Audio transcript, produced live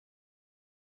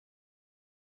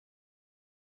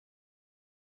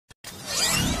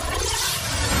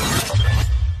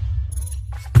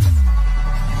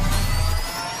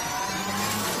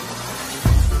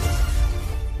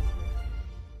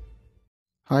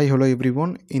Hi, hello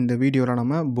everyone. இந்த வீடியோவில்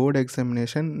நம்ம போர்டு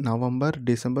எக்ஸாமினேஷன் நவம்பர்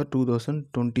டிசம்பர்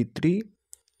 2023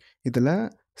 இதில்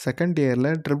செகண்ட் இயரில்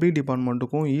ட்ரிபிள்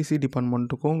டிபார்ட்மெண்ட்டுக்கும் இசி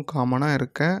டிபார்ட்மெண்ட்டுக்கும் காமனாக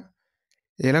இருக்க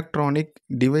எலக்ட்ரானிக்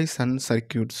டிவைஸ் அண்ட்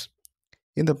சர்க்கியூட்ஸ்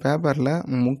இந்த பேப்பரில்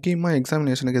முக்கியமாக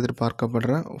எக்ஸாமினேஷனுக்கு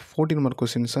எதிர்பார்க்கப்படுற 14 மார்க்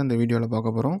கொஸ்டின்ஸை இந்த வீடியோவில்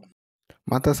பார்க்க போகிறோம்.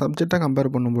 மற்ற சப்ஜெக்டை கம்பேர்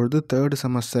பண்ணும்பொழுது தேர்டு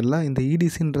செமஸ்டரில் இந்த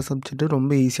இடிசின்ற சப்ஜெக்ட்டு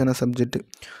ரொம்ப ஈஸியான சப்ஜெக்ட்டு.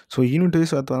 ஸோ யூனிட்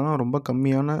வைஸ் பார்த்தோம்னா ரொம்ப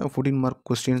கம்மியான 14 மார்க்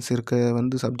கொஸ்டின்ஸ் இருக்க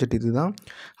சப்ஜெக்ட் இது தான்.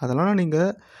 அதனால்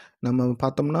நீங்கள் நம்ம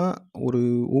பார்த்தோம்னா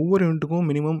ஒவ்வொரு யூனிட்டுக்கும்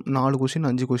மினிமம் 4 கொஸ்டின்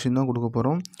 5 கொஸ்டின் தான் கொடுக்க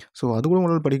போகிறோம். ஸோ அது கூட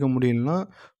உங்களால் படிக்க முடியலன்னா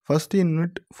first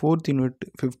unit, fourth unit,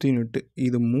 fifth unit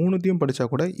இது மூணுத்தையும் படித்தா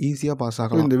கூட ஈஸியாக பாஸ்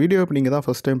ஆகலாம். இந்த வீடியோ இப்போ நீங்கள் தான்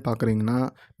ஃபஸ்ட் டைம் பார்க்குறீங்கன்னா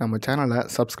நம்ம சேனலை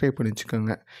சப்ஸ்கிரைப் பண்ணி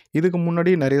வச்சுக்கோங்க. இதுக்கு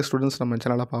முன்னாடி நிறைய ஸ்டூடெண்ட்ஸ் நம்ம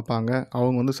சேனலை பார்ப்பாங்க,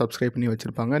 அவங்க சப்ஸ்கிரைப் பண்ணி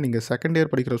வச்சுருப்பாங்க. நீங்கள் செகண்ட்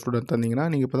இயர் படிக்கிற ஸ்டூடெண்ட் இருந்தீங்கன்னா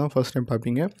நீங்கள் இப்போ தான் ஃபஸ்ட் டைம்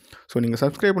பார்ப்பீங்க. ஸோ நீங்கள்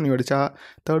சப்ஸ்கிரைப் பண்ணி வச்சா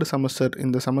தேர்ட் செமஸ்டர்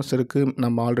இந்த செமஸ்டருக்கு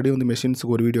நம்ம ஆல்ரெடி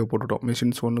மெஷின்ஸுக்கு ஒரு வீடியோ போட்டுவிட்டோம்.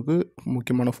 மெஷின்ஸ் 1க்கு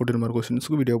முக்கியமான 14 மார்க்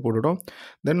கொஸ்டின்ஸுக்கு வீடியோ போட்டுவிட்டோம்.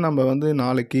 தென் நம்ம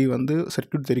நாளைக்கு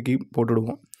சர்க்யூட் தியரிக்கு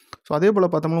போட்டுவிடுவோம். ஸோ அதே போல்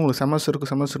பார்த்தோம்னா உங்களுக்கு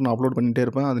செமஸ்டருக்கு நான் அப்லோட் பண்ணிகிட்டே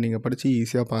இருப்பேன். அதை நீங்கள் படித்து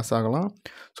ஈஸியாக பாஸ் ஆகலாம்.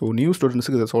 ஸோ நியூ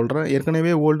ஸ்டூடெண்ட்ஸுக்கு இதை சொல்கிறேன்.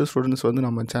 ஏற்கனவே ஓல்டு ஸ்டூடெண்ட்ஸ்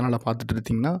நம்ம சேனலை பார்த்துட்டு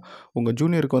இருந்தீங்கன்னா உங்கள்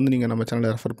ஜூனியருக்கு நீங்கள் நம்ம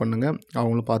சேனலை ரெஃபர் பண்ணுங்கள்.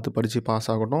 அவங்களும் பார்த்து படித்து பாஸ்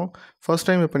ஆகட்டும். ஃபஸ்ட்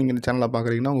டைம் இப்போ நீங்கள் இந்த சேனலை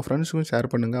பார்க்குறீங்கன்னா உங்கள் ஃப்ரெண்ட்ஸுக்கும்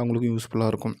ஷேர் பண்ணுங்கள், அவங்களுக்கும்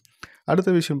யூஸ்ஃபுல்லாக இருக்கும்.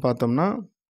 அடுத்த விஷயம் பார்த்தோம்னா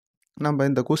நம்ம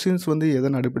இந்த கொஸ்டின்ஸ்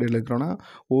எதன் அடிப்படையில் இருக்கிறோன்னா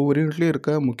ஒவ்வொரு யூனிட்லேயும்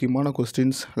இருக்க முக்கியமான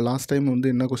கொஸ்டின்ஸ், லாஸ்ட் டைம்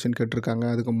என்ன கொஸ்டின் கேட்டிருக்காங்க,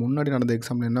 அதுக்கு முன்னாடி நடந்த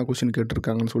எக்ஸாமில் என்ன கொஸ்டின்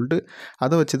கேட்டிருக்காங்கன்னு சொல்லிட்டு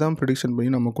அதை வச்சு தான் ப்ரிடிக்ஷன்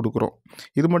பண்ணி நம்ம கொடுக்குறோம்.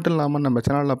 இது மட்டும் இல்லாமல் நம்ம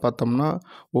சேனலில் பார்த்தோம்னா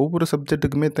ஒவ்வொரு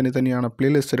சப்ஜெக்ட்டுக்குமே தனித்தனியான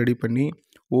பிளேலிஸ்ட் ரெடி பண்ணி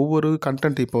ஒவ்வொரு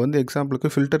கண்டென்ட் இப்போ எக்ஸாம்பிளுக்கு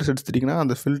ஃபில்டர்ஸ் எடுத்துட்டிங்கன்னா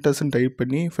அந்த ஃபில்டர்ஸ்ன்னு டைப்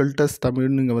பண்ணி ஃபில்டர்ஸ்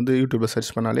தமிழ்னு நீங்கள் யூடியூப்பில்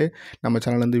சர்ச் பண்ணாலே நம்ம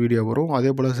சேனல்லேருந்து வீடியோ வரும்.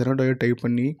 அதே போல் ஜெனோடாயை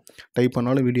டைப்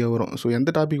பண்ணாலும் வீடியோ வரும். ஸோ எந்த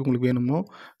டாபிக் உங்களுக்கு வேணுமோ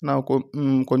நான்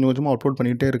கொஞ்சம் கொஞ்சமாக அப்லோட்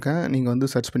பண்ணிகிட்டே இருக்கேன்.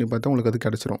 நீங்கள் சர்ச் பண்ணி பார்த்தா உங்களுக்கு அது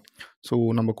கிடச்சிரும். ஸோ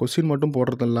நம்ம கொஸ்டின் மட்டும்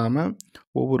போடுறது இல்லாமல்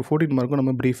ஒவ்வொரு 14 மார்க்கும்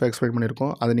நம்ம ப்ரீஃபாக எக்ஸ்பிளைன்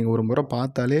பண்ணியிருக்கோம். அதை நீங்கள் ஒரு முறை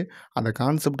பார்த்தாலே அந்த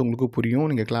கான்செப்ட் உங்களுக்கு புரியும்.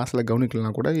 நீங்கள் கிளாஸில்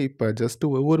கவனிக்கலாம் கூட. இப்போ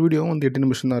ஜஸ்ட்டு ஒவ்வொரு வீடியோவும் 8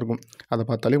 நிமிஷம் தான் இருக்கும். அதை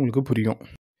பார்த்தாலே உங்களுக்கு புரியும்.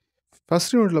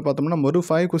 ஃபஸ்ட் யூனிட்டில் பார்த்தோம்னா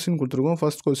 5 கொஸ்டின் கொடுத்துருக்கோம்.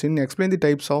 First question explain the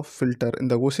types of filter.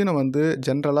 இந்த கொஸ்டினை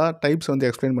ஜென்ரலாக டைப்ஸ்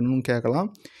எக்ஸ்பிளைன் பண்ணணும்னு கேட்கலாம்,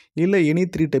 இல்லை எனி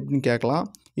 3 டைப்னு கேட்கலாம்,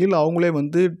 இல்லை அவங்களே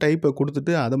டைப்பை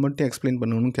கொடுத்துட்டு அதை மட்டும் எக்ஸ்பிளைன்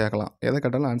பண்ணணும்னு கேட்கலாம். எதை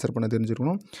கேட்டாலும் ஆன்சர் பண்ண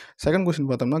தெரிஞ்சிருக்கணும். செகண்ட் கொஸ்டின்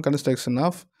பார்த்தோம்னா construction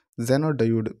of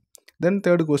ஜெனோடயோடு. Then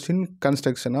third question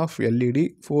construction of LED.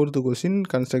 Fourth question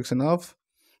construction of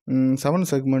 7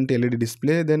 segment LED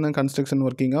display. Then construction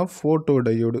working of photo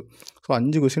diode. So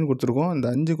 5 question கொடுத்துருக்கோம். இந்த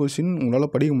 5 கொஸ்டின்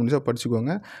உங்களால் படிக்க முடிஞ்சால்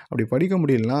படிச்சுக்கோங்க. அப்படி படிக்க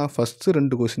முடியலனா ஃபஸ்ட்டு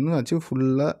 2 கொஸ்டின் ஆச்சு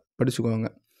ஃபுல்லாக படிச்சுக்கோங்க.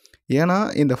 ஏன்னா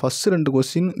இந்த ஃபஸ்ட்டு 2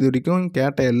 கொஸ்டின் இது வரைக்கும்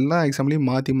கேட்ட எல்லா எக்ஸாம்லேயும்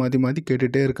மாற்றி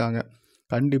கேட்டுகிட்டே இருக்காங்க.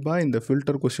 கண்டிப்பாக இந்த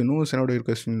ஃபில்டர் கொஸ்டினும் ஜெனோடாய்டு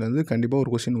கொஸ்டின்லேருந்து கண்டிப்பாக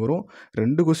ஒரு கொஸ்டின் வரும்.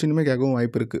 2 கொஸ்டினுமே கேட்கவும்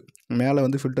வாய்ப்பு இருக்குது.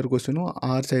 மேலே filter கொஸ்டினும்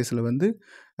R சாய்ஸில்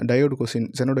diode question,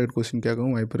 ஜெனோடாய்டு question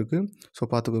கேட்கவும் வாய்ப்பு இருக்குது. ஸோ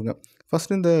பார்த்துக்கோங்க.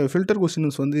 ஃபஸ்ட்டு இந்த ஃபில்டர்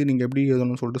கொஸ்டின்ஸ் நீங்கள் எப்படி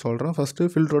எழுதணும்னு சொல்லிட்டு சொல்கிறேன். ஃபஸ்ட்டு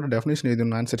ஃபில்டரோட டெஃபினேஷன்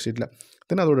எழுதணும் ஆன்சர் ஷீட்டில்.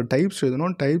 தென் அதோட டைப்ஸ்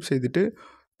எழுதணும். டைப்ஸ் எழுதிட்டு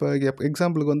இப்போ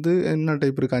எக்ஸாம்பிளுக்கு என்ன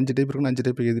டைப் இருக்குது, 5 டைப் இருக்குன்னு 5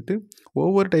 டைப் எழுதிட்டு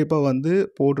ஒவ்வொரு டைப்பாக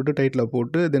போட்டுட்டு டைட்டில்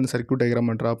போட்டு தென் சர்க்யூட்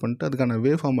டயக்ராமை ட்ரா பண்ணிட்டு அதுக்கான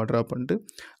வேவ் ஃபார்மை ட்ரா பண்ணிட்டு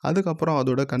அதுக்கப்புறம்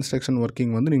அதோட கன்ஸ்ட்ரக்ஷன்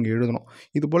ஒர்க்கிங் நீங்கள் எழுதணும்.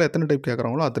 இது போல் எத்தனை டைப்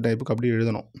கேட்குறாங்களோ அத்தனை டைப்புக்கு அப்படி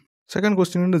எழுதணும். Second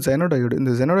question ஜெனோடாய்டு.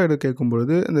 இந்த ஜெனோடாய்டு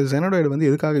கேட்கும்பொழுது இந்த ஜெனோடாய்டு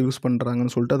எதுக்காக யூஸ்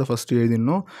பண்ணுறாங்கன்னு சொல்லிட்டு அதை ஃபஸ்ட்டு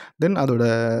எழுதிடணும். தென் அதோட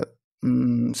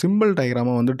சிம்பிள்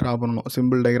டயக்ராமை ட்ரா பண்ணணும்.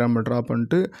 சிம்பிள் டயக்ராமை ட்ரா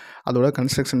பண்ணிட்டு அதோட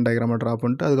கன்ஸ்ட்ரக்ஷன் டயக்ராமை ட்ரா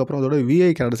பண்ணிட்டு அதுக்கப்புறம் அதோட விஐ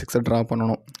கேரக்டரிஸ்டிக்ஸை ட்ரா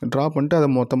பண்ணணும். ட்ரா பண்ணிட்டு அதை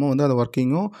மொத்தமாக அதை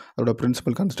ஒர்க்கிங்கும் அதோட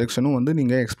பிரின்சிபல் கன்ஸ்ட்ரக்ஷனும்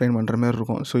நீங்கள் எக்ஸ்பிளைன் பண்ணுற மாதிரி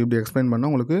இருக்கும். ஸோ இப்படி எக்ஸ்பிளைன்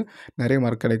பண்ணால் உங்களுக்கு நிறைய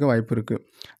மார்க் கிடைக்க வாய்ப்பு இருக்குது.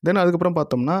 தென் அதுக்கப்புறம்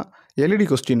பார்த்தோம்னா LED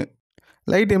question.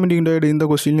 Light emitting diode. இந்த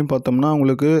கொஸ்டின்லையும் பார்த்தோம்னா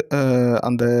உங்களுக்கு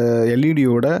அந்த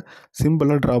எல்இடியோட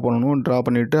சிம்பிளாக ட்ரா பண்ணணும். ட்ரா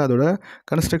பண்ணிவிட்டு அதோட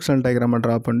கன்ஸ்ட்ரக்ஷனல் டயக்ராமை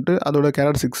ட்ரா பண்ணிட்டு அதோட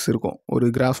கேரக்டரிஸ்டிக்ஸ் இருக்கும், ஒரு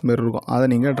கிராஃப் மாரி இருக்கும், அதை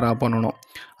நீங்கள் ட்ரா பண்ணணும்.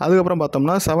 அதுக்கப்புறம்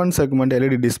பார்த்தோம்னா 7 செக்மெண்ட்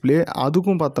எல்இடி டிஸ்பிளே.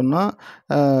 அதுக்கும் பார்த்தோம்னா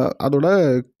அதோட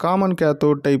காமன்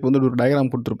கேத்தோட் டைப் ஒரு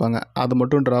டயக்ராம் கொடுத்துருப்பாங்க. அதை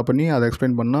மட்டும் ட்ரா பண்ணி அதை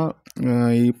எக்ஸ்பிளைன் பண்ணால்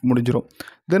முடிஞ்சிடும்.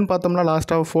 தென் பார்த்தோம்னா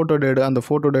லாஸ்ட்டாக ஃபோட்டோ டயோடு. அந்த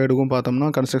ஃபோட்டோ டயோடுக்கும் பார்த்தோம்னா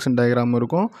கன்ஸ்ட்ரக்ஷன் டயக்ராம்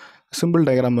இருக்கும், சிம்பிள்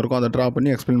டயக்ராம் இருக்கும், அதை ட்ரா பண்ணி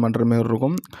எக்ஸ்பிளைன் பண்ணுற மாதிரி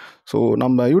இருக்கும். ஸோ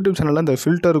நம்ம யூடியூப் சேனலில் இந்த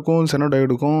ஃபில்டருக்கும்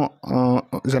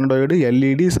ஜெனோடாய்டு,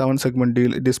 LED, 7 segment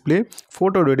display,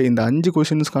 photo diode இந்த 5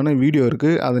 கொஸ்டின்ஸ்க்கான வீடியோ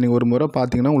இருக்குது. அதை நீங்கள் ஒரு முறை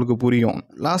பார்த்தீங்கன்னா உங்களுக்கு புரியும்.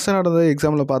 லாஸ்ட்டாக நடந்த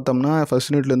எக்ஸாமில் பார்த்தோம்னா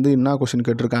ஃபர்ஸ்ட் யூனிட்லேருந்து என்ன question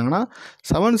கேட்டிருக்காங்கன்னா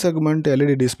 7 segment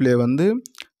LED display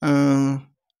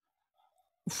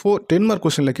 10 mark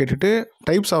கொஸ்டினில் கேட்டுட்டு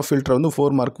டைப்ஸ் ஆஃப் ஃபில்டர் வந்து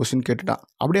 4 மார்க் கொஸ்டின் கேட்டுட்டான்.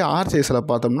 அப்படியே ஆர்சிஎஸில்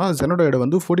பார்த்தோம்னா ஜெனோடைடு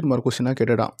வந்து 14 மார்க் கொஸ்டினாக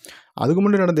கேட்டுட்டான். அதுக்கு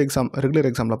முன்னாடி நடந்த எக்ஸாம் ரெகுலர்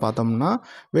எக்ஸாமில் பார்த்தோம்னா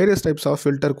various types of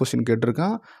filter question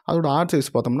கேட்டிருக்கான். அதோட ஆர்சிஎஸ்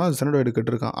பார்த்தோம்னா ஜெனோடைடு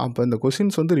கேட்டிருக்கான். அப்போ இந்த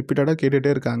கொஸ்டின்ஸ் வந்து ரிப்பீட்டடாக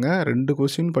கேட்டுகிட்டே இருக்காங்க. 2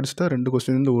 கொஸ்டின் படிச்சுட்டா 2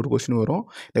 கொஸ்டின்லேருந்து ஒரு கொஸ்டின் வரும்.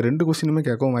 இல்லை 2 கொஸ்டினுமே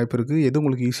கேட்கவும் வாய்ப்பு இருக்குது. எது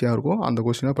உங்களுக்கு ஈஸியாக இருக்கும் அந்த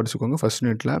கொஸ்டினாக படிச்சுக்கோங்க ஃபஸ்ட்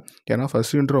யூனிட்டில். ஏன்னா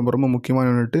ஃபஸ்ட் யூனிட் ரொம்ப ரொம்ப முக்கியமான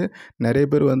யூனிட். நிறைய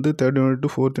பேர் வந்து 3rd unit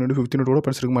 4th unit 5th unit கூட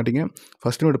படிச்சிருக்க மாட்டீங்க.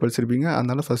 ஃபஸ்ட் யூனிட் படிச்சிருப்பீங்க.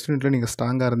 அதனால் ஃபஸ்ட் யூனிட்டில் நீங்கள்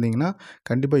ஸ்ட்ராங்காக இருந்தீங்கன்னா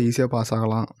கண்டிப்பாக ஈஸியாக பாஸ்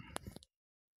ஆகலாம்.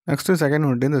 Next second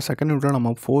unit. இந்த செகண்ட் யூனிட்டில்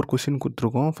நம்ம 4 கொஸ்டின்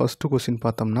கொடுத்துருக்கோம். ஃபஸ்ட்டு கொஸ்டின்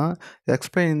பார்த்தோம்னா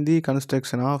explain the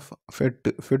construction of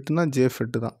FeTNA J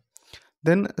Fed தான்.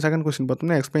 தென் செகண்ட் கொஸ்டின்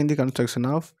பார்த்தோம்னா explain the construction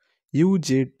of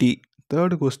UJT.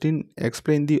 Third question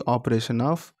explain the operation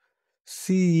of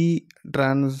CE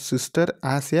transistor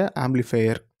as a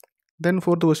amplifier. Then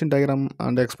fourth question diagram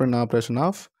and explain operation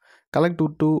of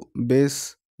collective to base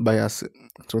bias.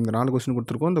 So இந்த 4 question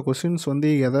கொடுத்துருக்கோம். இந்த questions வந்து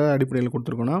எதை அடிப்படையில்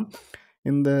கொடுத்துருக்கோன்னா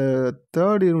இந்த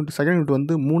third unit second unit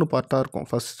வந்து 3 பார்ட்டாக இருக்கும்.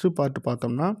 ஃபஸ்ட்டு பார்ட்டு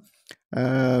பார்த்தோம்னா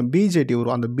பிஜேடி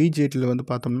வரும். அந்த பிஜேடியில் வந்து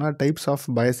பார்த்தோம்னா டைப்ஸ் ஆஃப்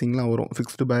பயசிங்லாம் வரும்.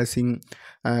 Fixed பயசிங்,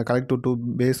 collective to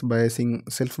base பயசிங்,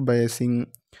 self பயசிங்,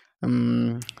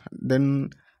 தென்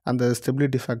அந்த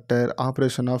stability factor,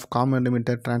 operation of common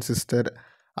limited transistor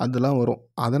அதெல்லாம் வரும்.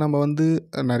 அதை நம்ம வந்து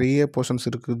நிறைய போர்ஷன்ஸ்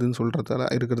இருக்குதுன்னு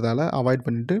இருக்கிறதால அவாய்ட்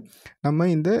பண்ணிவிட்டு நம்ம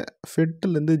இந்த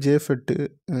ஃபெட்டுலேருந்து ஜேஃபெட்டு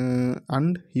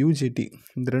அண்ட் யூஜிடி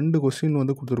இந்த 2 கொஸ்டின்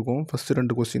வந்து கொடுத்துருக்கோம். ஃபஸ்ட்டு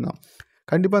 2 கொஸ்டின் தான்.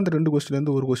 கண்டிப்பாக அந்த 2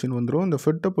 கொஸ்டின்லேருந்து ஒரு கொஸ்டின் வந்துடும். இந்த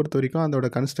ஃபெட்டை பொறுத்த வரைக்கும் அதோட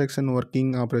கன்ஸ்ட்ரக்ஷன்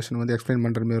ஒர்க்கிங் ஆப்ரேஷன் வந்து எக்ஸ்பிளைன்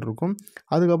பண்ணுற மாதிரி இருக்கும்.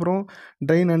 அதுக்கப்புறம்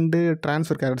ட்ரெயின் அண்டு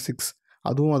ட்ரான்ஸ்ஃபர் கேரக்டரிஸ்டிக்ஸ்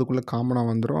அதுவும் அதுக்குள்ளே காமனாக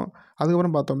வந்துடும்.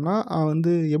 அதுக்கப்புறம் பார்த்தோம்னா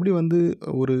வந்து எப்படி வந்து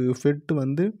ஒரு ஃபெட்டு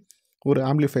வந்து ஒரு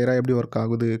ஆம்பிளிஃபையராக எப்படி ஒர்க்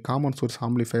ஆகுது, காமன் சோர்ஸ்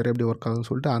ஆம்பிளிஃபையர் எப்படி ஒர்க் ஆகுதுன்னு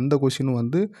சொல்லிட்டு அந்த கொஸ்டினும்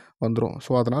வந்து வந்துடும்.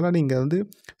 ஸோ அதனால் நீங்கள் வந்து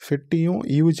ஃபெட்டையும்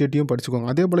யூஜெட்டியும்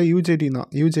படிச்சுக்கோங்க. அதே போல் யூஜெட்டி தான்.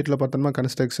 யூஜெட்டியில் பார்த்தோம்னா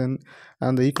கன்ஸ்ட்ரக்ஷன்,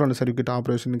 அந்த ஈக்குவலன்ட் சர்க்யூட்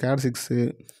ஆப்ரேஷன், கேரக்டரிஸ்டிக்ஸு,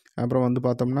 அப்புறம் வந்து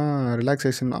பார்த்தோம்னா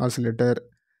ரிலாக்ஸேஷன் ஆசிலேட்டர்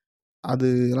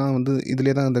அதுலாம் வந்து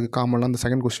இதிலே தான் இந்த காமன்லாம் அந்த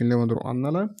செகண்ட் கொஸ்டின்லேயே வந்துடும்.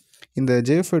 அதனால் இந்த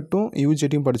ஜேஃபெட்டும்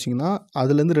யூஜெட்டியும் படிச்சிங்கன்னா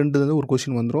அதுலேருந்து 2 ஒரு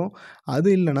கொஸ்டின் வந்துடும். அது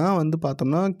இல்லைனா வந்து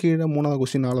பார்த்தோம்னா கீழே 3வது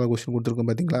கொஸ்டின் 4வது கொஸ்டின் கொடுத்துருக்கோம்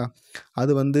பார்த்தீங்களா,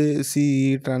 அது வந்து CE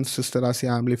transistor as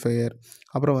a amplifier.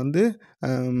 அப்புறம் வந்து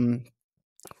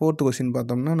 4th கொஸ்டின்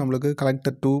பார்த்தோம்னா நம்மளுக்கு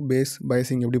கலெக்டர் டு பேஸ்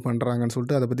பயசிங் எப்படி பண்ணுறாங்கன்னு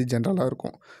சொல்லிட்டு அதை பற்றி ஜென்ரலாக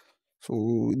இருக்கும். ஸோ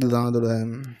இதுதான் அதோட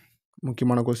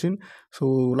முக்கியமான கொஸ்டின். ஸோ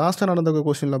லாஸ்ட்டாக நடந்த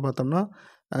கொஸ்டினில் பார்த்தோம்னா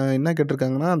என்ன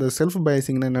கேட்டிருக்காங்கன்னா அந்த செல்ஃப்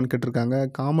பயசிங்னா என்னென்னு கேட்டிருக்காங்க.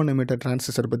 காமன் லிமிட்டட்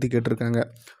டிரான்சிஸ்டர் பற்றி கேட்டிருக்காங்க.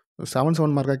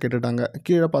 7 மார்க்காக கேட்டுட்டாங்க.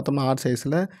 கீழே பார்த்தோம்னா ஆர்ட்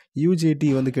சைஸில் யூஜிடி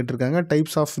வந்து கேட்டிருக்காங்க.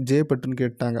 டைப்ஸ் ஆஃப் ஜேபெட்டுன்னு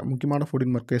கேட்டாங்க. முக்கியமான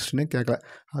 14 மார்க் கொஸ்டினே கேட்கல.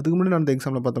 அதுக்கு முன்னாடி நடந்த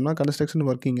எக்ஸாமில் பார்த்தோம்னா கன்ஸ்ட்ரக்ஷன்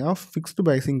ஒர்க்கிங் ஆஃப் ஃபிக்ஸ்டு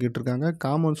பயசிங் கேட்டிருக்காங்க.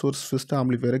 காமன் சோர்ஸ் ஃபிக்ஸ்டு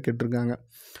ஆம்பிளிஃபையரை கேட்டிருக்காங்க.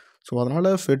 ஸோ அதனால்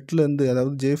ஃபெட்லேருந்து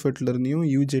அதாவது ஜேஃபெட்லேருந்தையும்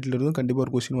யூஜெட்லேருந்தும் கண்டிப்பாக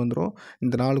ஒரு கொஸ்டின் வந்துடும்.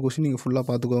 இந்த 4 கொஸ்டின் நீங்கள் ஃபுல்லாக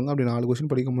பார்த்துக்கோங்க. அப்படி 4 கொஸ்டின்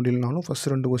படிக்க முடியலனாலும் ஃபஸ்ட்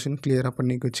 2 கொஸ்டின் கிளியராக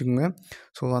பண்ணி வச்சுக்கோங்க.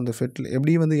 ஸோ அந்த ஃபெட்டில்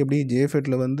எப்படி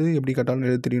ஜேஃபெட்டில் வந்து எப்படி கேட்டாலும்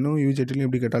எழுத தெரியணும், யூஜெட்லையும்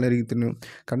எப்படி கேட்டாலும் எழுத தெரியணும்,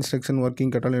 கன்ஸ்ட்ரக்ஷன்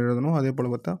ஒர்க்கிங் கேட்டாலும் எழுதணும். அதே போல்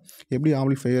பார்த்தா எப்படி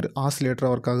ஆம்பிளிஃபையர்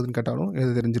ஆசிலேட்டராக ஒர்க் ஆகுதுன்னு கேட்டாலும்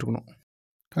எழுத தெரிஞ்சிருக்கணும்.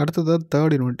 அடுத்தது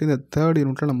தேர்ட் யூனிட். இந்த தேர்ட்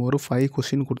யூனிட்டில் நம்ம ஒரு 5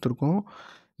 கொஸ்டின் கொடுத்துருக்கோம்.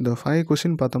 இந்த 5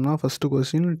 கொஸ்டின் பார்த்தோம்னா first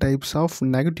question types of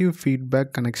negative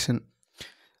feedback connection.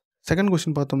 Second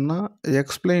question பார்த்தோம்னா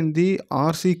explain the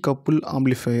RC couple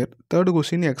amplifier. Third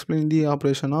question explain the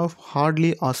operation of Hartley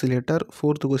oscillator.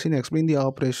 Fourth question explain the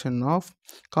operation of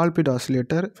கால்பிட்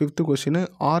oscillator. Fifth question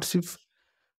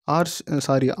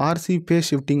RC base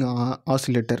shifting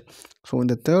oscillator. So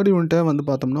இந்த third யூனிட்டை வந்து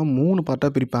பார்த்தோம்னா 3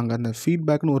 பார்ட்டாக பிரிப்பாங்க. அந்த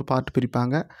ஃபீட்பேக்னு ஒரு part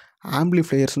பிரிப்பாங்க,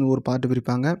 ஆம்பிளிஃபையர்ஸ்னு ஒரு பார்ட்டு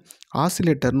பிரிப்பாங்க,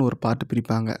 ஆசிலேட்டர்னு ஒரு பார்ட்டு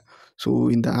பிரிப்பாங்க. ஸோ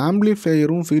இந்த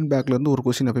ஆம்பிளிஃபையரும் ஃபீட்பேக்லேருந்து ஒரு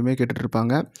கொஸ்டின் எப்பயுமே கேட்டுட்டு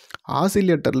இருப்பாங்க.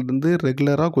 ஆசிலேட்டர்லேருந்து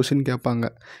ரெகுலராக கொஸ்டின் கேட்பாங்க.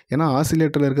 ஏன்னா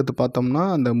ஆசிலேட்டரில் இருக்கிறது பார்த்தோம்னா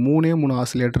அந்த 3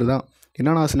 ஆசிலேட்டர் தான்.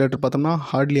 என்னென்ன ஆசிலேட்டர் பார்த்தோம்னா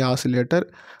Hartley oscillator,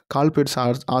 Colpitts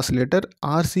oscillator,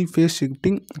 RC face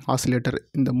shifting oscillator.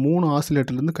 இந்த 3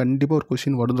 ஆசிலேட்டர்லேருந்து கண்டிப்பாக ஒரு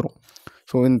கொஸ்டின் வந்துடும்.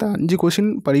 ஸோ இந்த 5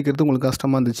 கொஸ்டின் படிக்கிறது உங்களுக்கு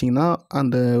கஷ்டமாக இருந்துச்சிங்கன்னா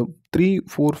அந்த 3,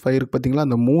 4, 5 இருக்குது பார்த்தீங்களா,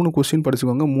 அந்த 3 கொஸ்டின்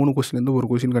படிச்சுக்கோங்க. 3 கொஸ்டின்லேருந்து ஒரு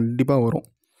கொஸ்டின் கண்டிப்பாக வரும்.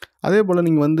 அதே போல்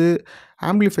நீங்கள் வந்து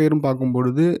ஆம்பிளிஃபையரும்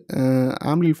பார்க்கும்பொழுது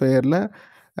ஆம்பிளிஃபையரில்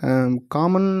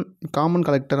காமன்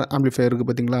கலெக்டர் ஆம்பிளிஃபையர் இருக்குது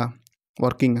பார்த்தீங்களா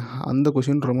ஒர்க்கிங், அந்த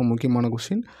கொஸ்டின் ரொம்ப முக்கியமான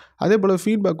கொஸ்டின். அதே போல்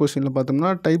ஃபீட்பேக் கொஸ்டினில்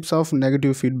பார்த்தோம்னா types of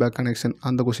negative feedback connection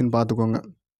அந்த கொஸ்டின் பார்த்துக்கோங்க.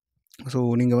 ஸோ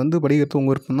நீங்கள் வந்து படிக்கிறது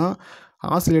உங்கள் விருப்பம்னா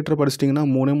ஆசிலேட்டர் படிச்சிட்டிங்கன்னா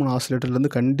 3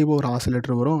 ஆசிலேட்டர்லேருந்து கண்டிப்பாக ஒரு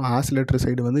ஆசிலேட்டர் வரும். ஆசிலேட்டர்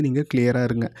சைடு வந்து நீங்கள் கிளியராக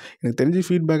இருங்க. எனக்கு தெரிஞ்சு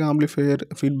ஃபீட்பேக் ஆம்பிளிஃபையர்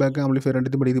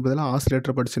ரெண்டுத்தையும் படிக்கிறதுக்கு பதிலா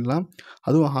ஆசிலேட்டர் படிச்சிடலாம்.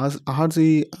 அதுவும்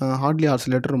ஹார்ட்லி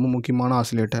ஆசிலேட்டர் ரொம்ப முக்கியமான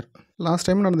ஆசிலேட்டர். லாஸ்ட்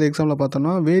டைம் நடந்த எக்ஸாமில்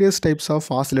பார்த்தோம்னா வேரியஸ் டைப்ஸ் ஆஃப்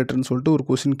ஆசிலேட்டர்னு சொல்லிட்டு ஒரு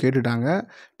கொஸ்டின் கேட்டுட்டாங்க.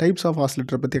 டைப்ஸ் ஆஃப்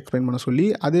ஆசிலேட்டரை பற்றி எக்ஸ்பிளைன் பண்ண சொல்லி,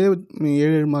 அதே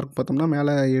 7 மார்க் பார்த்தோம்னா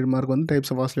மேலே 7 மார்க் வந்து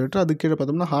டைப்ஸ் ஆஃப் ஆசிலேட்டர், அதுக்கு கீழே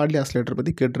பார்த்தோம்னா ஹார்ட்லி ஆசிலேட்டர்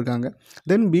பற்றி கேட்டிருக்காங்க.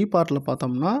 தென் பி பார்ட்டில்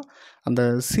பார்த்தோம்னா அந்த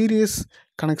சீரியஸ்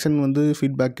கனெக்ஷன் வந்து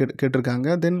ஃபீட்பேக் கேட்டிருக்காங்க.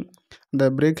 தென் இந்த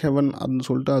பிரேக் ஹெவன் அப்படின்னு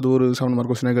சொல்லிட்டு அது ஒரு 7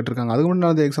 மார்க் கொஸ்டினாக கேட்டிருக்காங்க. அதுக்கு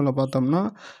முன்னாடி எக்ஸாமில் பார்த்தோம்னா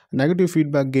நெகட்டிவ்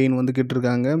ஃபீட்பேக் கெயின் வந்து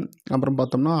கேட்டிருக்காங்க. அப்புறம்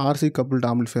பார்த்தோம்னா ஆர்சி கப்புள்டு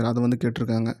ஆம்பிளிஃபையர் அது வந்து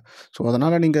கேட்டிருக்காங்க. ஸோ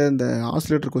அதனால் நீங்கள் இந்த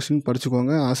ஆசிலேட்டர் கொஸ்டின்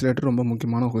படிச்சுக்கோங்க. ஆசிலேட்டர் ரொம்ப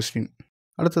முக்கியமான கொஸ்டின்.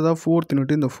 அடுத்ததாக 4th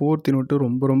யூனிட். இந்த 4th யூனிட்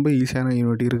ரொம்ப ஈஸியான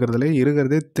யூனிட் இருக்கிறதே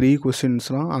 3 கொஸ்டின்ஸ்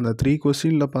தான். அந்த 3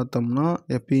 கொஸ்டினில் பார்த்தோம்னா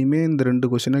எப்பயுமே இந்த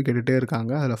 2 கொஸ்டினாக கேட்டுகிட்டே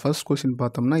இருக்காங்க. அதில் ஃபர்ஸ்ட் கொஸ்டின்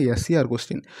பார்த்தோம்னா எஸ்சிஆர்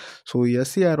கொஸ்டின். ஸோ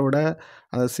எஸ்சிஆரோட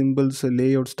அந்த சிம்பிள்ஸ்,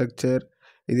 லேஅவுட், ஸ்ட்ரக்சர்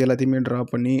இது எல்லாத்தையுமே ட்ரா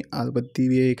பண்ணி அதை பற்றி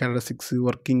விஐ கேரக்டரிஸ்டிக்ஸ்,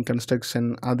 ஒர்க்கிங், கன்ஸ்ட்ரக்ஷன்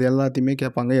அது எல்லாத்தையுமே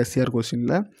கேட்பாங்க எஸ்சிஆர்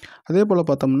கொஸ்டினில். அதே போல்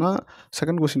பார்த்தோம்னா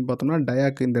செகண்ட் கொஸ்டின் பார்த்தோம்னா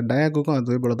டயாக். இந்த டயாக்குக்கும்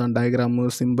அதே போல் தான் டயக்ராமு,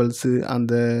 சிம்பிள்ஸு,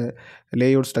 அந்த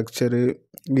லேஅவுட், ஸ்ட்ரக்சரு,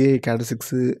 விஐ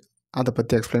கேரக்டரிஸ்டிக்ஸு அதை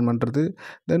பற்றி எக்ஸ்பிளைன் பண்ணுறது.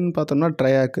 தென் பார்த்தோம்னா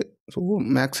ட்ரையாக்கு. ஸோ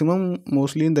மேக்ஸிமம்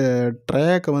மோஸ்ட்லி இந்த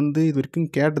ட்ரையாக்கை வந்து இது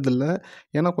வரைக்கும் கேட்டதில்லை.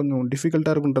 ஏன்னா கொஞ்சம்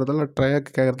டிஃபிகல்ட்டாக இருக்குன்றதால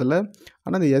ட்ரையாக் கேட்குறதில்ல.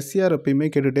 ஆனால் இந்த எஸ்சிஆர் எப்பயுமே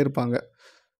கேட்டுகிட்டே இருப்பாங்க.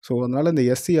 ஸோ அதனால் இந்த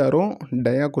எஸ்சிஆரும்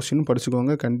டயா கொஸ்டினும்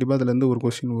படிச்சுக்கோங்க. கண்டிப்பாக அதுலேருந்து ஒரு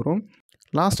கொஸ்டின் வரும்.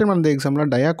 லாஸ்ட் டைம் அந்த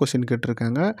எக்ஸாமில் டயா கொஸ்டின்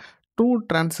கேட்டிருக்காங்க. 2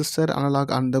 டிரான்சிஸ்டர்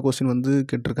அனலாக் அந்த கொஸ்டின் வந்து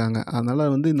கேட்டிருக்காங்க. அதனால்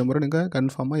வந்து இந்த முறை நீங்கள்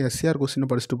கன்ஃபார்மாக எஸ்சிஆர் கொஸ்டினை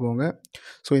படிச்சுட்டு போங்க.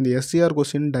 ஸோ இந்த SCR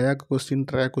question, டயாக் question,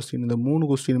 triac question இந்த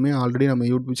 3 கொஸ்டினுமே ஆல்ரெடி நம்ம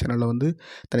யூடியூப் சேனலில் வந்து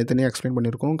தனித்தனியாக எக்ஸ்பிளைன்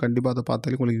பண்ணியிருக்கோம். கண்டிப்பாக அதை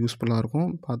பார்த்தாலே உங்களுக்கு யூஸ்ஃபுல்லாக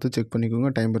இருக்கும். பார்த்து செக்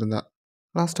பண்ணிக்கோங்க டைம் இருந்தால்.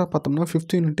 லாஸ்ட்டாக பார்த்தோம்னா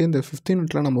 5th யூனிட். இந்த 5th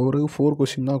யூனிட்டில் நம்ம ஒரு 4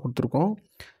 கொஸ்டின் தான் கொடுத்துருக்கோம்.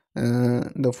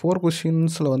 இந்த 4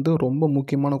 கொஸ்டின்ஸில் வந்து ரொம்ப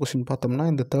முக்கியமான கொஸ்டின் பார்த்தோம்னா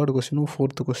இந்த 3rd கொஸ்டினும்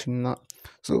 4th கொஸ்டின் தான்.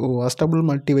 So அஸ்டபிள்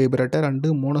multi vibrator and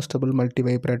மோனோஸ்டபிள் multi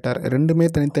vibrator ரெண்டுமே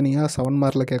தனித்தனியாக 7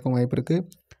 மார்க்கில் கேட்க வாய்ப்பு இருக்குது.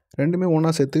 ரெண்டுமே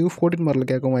ஒன்றா சேர்த்து 14 மார்க்கில்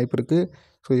கேட்க வாய்ப்பு இருக்குது.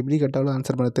 ஸோ எப்படி கேட்டாலும்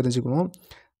ஆன்சர் பண்ண தெரிஞ்சுக்கணும்.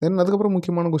 தென் அதுக்கப்புறம்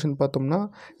முக்கியமான கொஸ்டின் பார்த்தோம்னா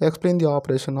explain the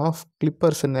operation of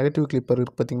clippers. Negative clipper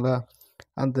இருக்குது பார்த்தீங்களா,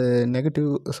 அந்த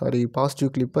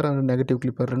positive clipper and negative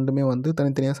clipper ரெண்டுமே வந்து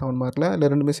தனித்தனியாக 7 மார்க்கில், இல்லை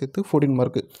ரெண்டுமே சேர்த்து 14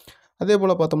 மார்க்கு. அதே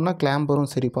போல் பார்த்தோம்னா கிளாம்பரும்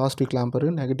சரி, பாசிட்டிவ் கிளாம்பரு,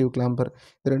 நெகட்டிவ் கிளாம்பர்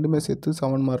இது ரெண்டுமே சேர்த்து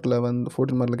 7 மார்க்கில் வந்து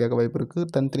 14 மார்க்கில் கேட்க வாய்ப்பு இருக்குது.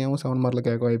 தனித்தனியாகவும் 7 மார்க்கில்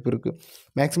கேட்க வாய்ப்பு இருக்குது.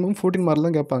 மேக்ஸிமம் 14 மார்க்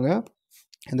தான் கேட்பாங்க.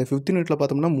 இந்த 5th யூனிட்டில்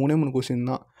பார்த்தோம்னா 3 கொஸ்டின்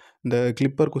தான். இந்த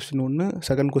கிளிப்பர் கொஸ்டின் ஒன்று,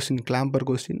 செகண்ட் கொஸ்டின் கிளாம்பர்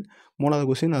கொஸ்டின், 3வது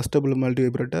question அஸ்டபிள் multi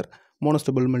vibrator,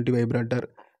 மோனோஸ்டபிள் multi vibrator.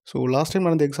 So last time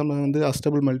நடந்த எக்ஸாமில் வந்து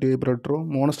அஸ்டபிள் மல்டி வைப்ரேட்டரும்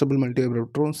மோனோஸ்டபிள் மல்டி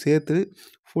வைப்ரேட்டரும் சேர்த்து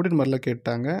 14 மார்க்கில்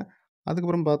கேட்டாங்க.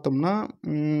 அதுக்கப்புறம் பார்த்தோம்னா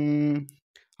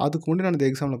அதுக்கு முன்னாடி நடந்த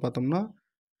எக்ஸாமில் பார்த்தோம்னா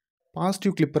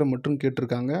பாசிட்டிவ் கிளிப்பரை மட்டும்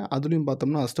கேட்டிருக்காங்க. அதுலேயும்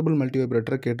பார்த்தோம்னா அஸ்டபிள் மல்டி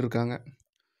வைப்ரேட்டரை கேட்டிருக்காங்க.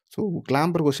 ஸோ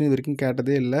கிளாம்பர் கொஸ்டின் இது வரைக்கும்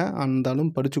கேட்டதே இல்லை.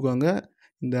 இருந்தாலும் படிச்சுக்கோங்க.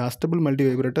 இந்த அஸ்டபிள் மல்டி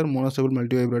வைப்ரேட்டர், மோனோஸ்டபிள்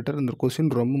மல்டி வைப்ரேட்டர் இந்த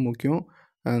கொஸ்டின் ரொம்ப முக்கியம்.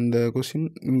 அந்த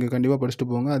கொஸ்டின் நீங்கள் கண்டிப்பாக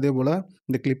படிச்சுட்டு போங்க. அதே போல்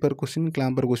இந்த கிளிப்பர் கொஸ்டின்,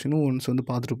 கிளாம்பர் கொஸ்டினும் ஒன்ஸ் வந்து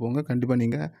பார்த்துட்டு போங்க. கண்டிப்பாக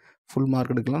நீங்கள் ஃபுல்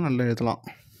மார்க் எடுக்கலாம், நல்லா எழுதலாம்.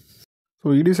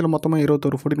 ஸோ இடிசியில் மொத்தமாக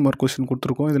 21 14 மார்க் கொஸ்டின்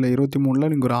கொடுத்துருக்கோம். இதில்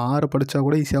 23ல் நீங்கள் ஒரு 6 படித்தா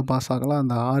கூட ஈஸியாக பாஸ் ஆகலாம்.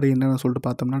 அந்த 6 என்னென்னு சொல்லிட்டு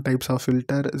பார்த்தோம்னா types of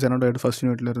filter, ஜெனோடைடு first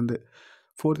யூனிட்லேருந்து,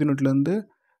 4th யூனிட்லேருந்து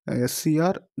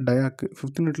SCR, டயாக்கு,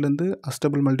 5th யூனிட்லேருந்து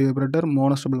அஸ்டபிள் multi vibrator,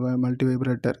 மோனோஸ்டபிள் multi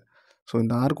vibrator. So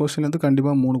இந்த 6 கொஸ்டின்லேருந்து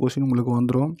கண்டிப்பாக 3 கொஸ்டின் உங்களுக்கு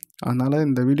வந்துடும். அதனால்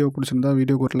இந்த வீடியோ பிடிச்சிருந்தா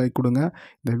வீடியோக்கு ஒரு லைக் கொடுங்க.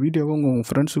 இந்த வீடியோவை உங்கள்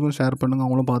ஃப்ரெண்ட்ஸுக்கும் ஷேர் பண்ணுங்கள்.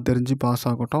 அவங்களும் பார்த்து தெரிஞ்சு பாஸ்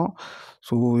ஆகட்டும்.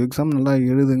 ஸோ எக்ஸாம் நல்லா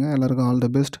எழுதுங்க. எல்லாருக்கும் ஆல் த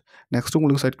பெஸ்ட். நெக்ஸ்ட்டு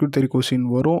உங்களுக்கு சர்க்யூட் தியரி கொஸ்டின்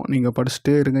வரும். நீங்கள்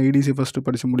படிச்சுட்டே இருங்க. இடிசி ஃபஸ்ட்டு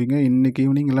படித்து முடிங்க. இன்றைக்கி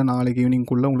ஈவினிங் இல்லை நாளைக்கு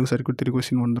ஈவினிங்குள்ளே உங்களுக்கு சர்க்யூட் தியரி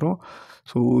கொஸ்டின் வந்துடும்.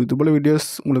 ஸோ இதுபோல் வீடியோஸ்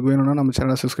உங்களுக்கு வேணும்னா நம்ம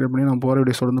சேனலை சப்ஸ்கிரைப் பண்ணி நான் போகிற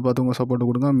வீடியோஸ் தொடர்ந்து பார்த்து உங்கள் சப்போர்ட்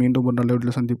கொடுங்க. மீண்டும் ஒரு நல்ல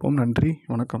வீடியோவில் சந்திப்போம். நன்றி,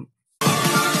 வணக்கம்.